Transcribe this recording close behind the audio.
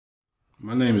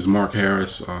My name is Mark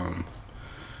Harris. I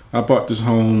bought this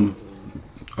home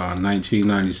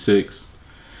 1996.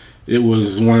 It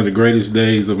was one of the greatest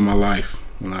days of my life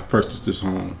when I purchased this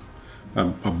home. I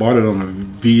bought it on a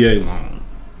VA loan,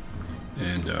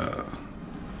 and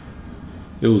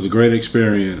it was a great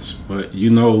experience. But you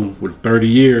know, with 30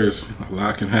 years, a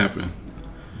lot can happen.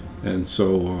 And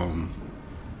so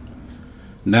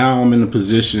now I'm in a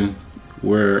position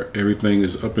where everything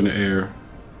is up in the air.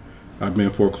 I've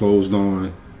been foreclosed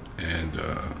on, and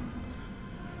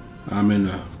I'm in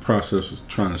the process of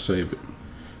trying to save it.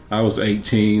 I was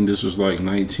 18, this was like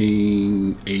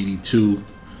 1982.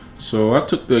 So I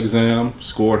took the exam,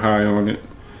 scored high on it,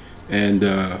 and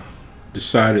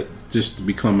decided just to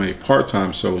become a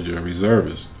part-time soldier, a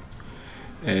reservist.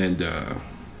 And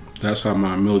that's how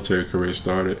my military career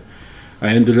started.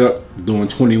 I ended up doing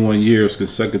 21 years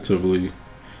consecutively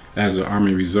as an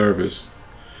Army reservist.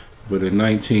 But in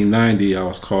 1990, I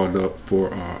was called up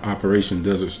for Operation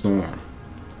Desert Storm.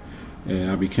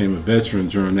 And I became a veteran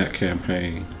during that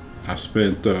campaign. I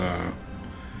spent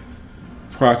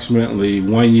approximately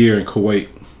 1 year in Kuwait,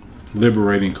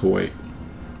 liberating Kuwait.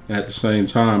 At the same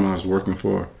time, I was working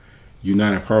for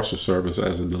United Parcel Service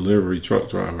as a delivery truck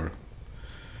driver.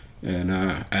 And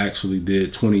I actually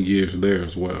did 20 years there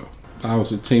as well. I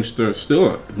was a Teamster,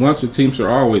 still, once a Teamster,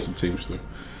 always a Teamster.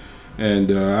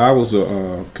 And I was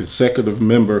a consecutive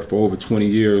member for over 20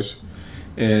 years,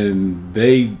 and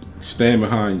they stand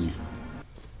behind you.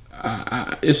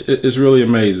 It's really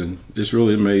amazing. It's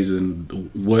really amazing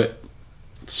what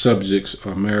subjects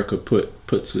America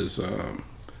puts its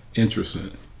interest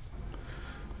in.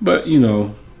 But you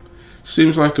know,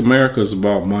 seems like America is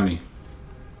about money,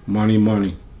 money,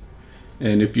 money.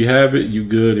 And if you have it, you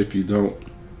good. If you don't,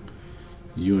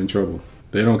 you in trouble.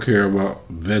 They don't care about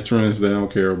veterans. They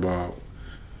don't care about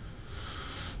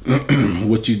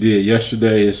what you did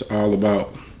yesterday. It's all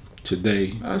about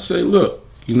today. I say, look,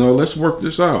 you know, let's work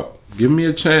this out. Give me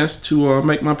a chance to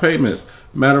make my payments.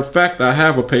 Matter of fact, I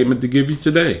have a payment to give you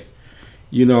today.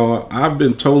 You know, I've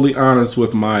been totally honest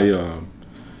with my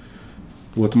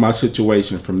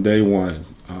situation from day one.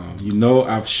 You know,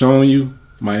 I've shown you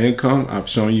my income. I've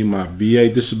shown you my VA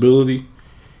disability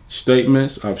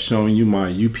statements. I've shown you my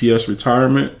UPS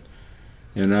retirement,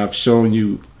 and I've shown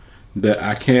you that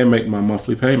I can make my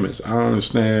monthly payments. I don't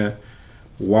understand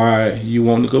why you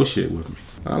won't negotiate with me.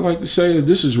 I like to say that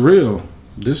this is real.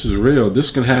 This is real.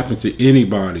 This can happen to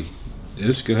anybody.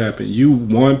 This can happen. You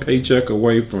one paycheck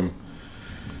away from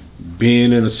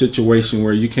being in a situation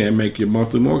where you can't make your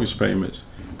monthly mortgage payments.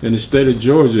 In the state of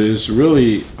Georgia, it's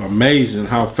really amazing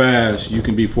how fast you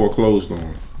can be foreclosed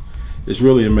on. It's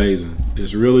really amazing.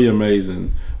 It's really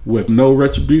amazing with no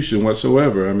retribution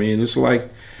whatsoever. I mean, it's like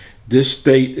this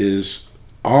state is,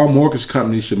 all mortgage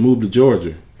companies should move to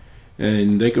Georgia,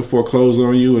 and they could foreclose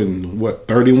on you in, what,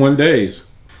 31 days.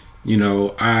 You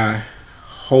know, I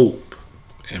hope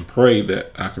and pray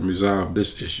that I can resolve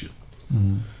this issue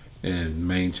and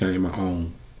maintain my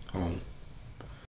own home.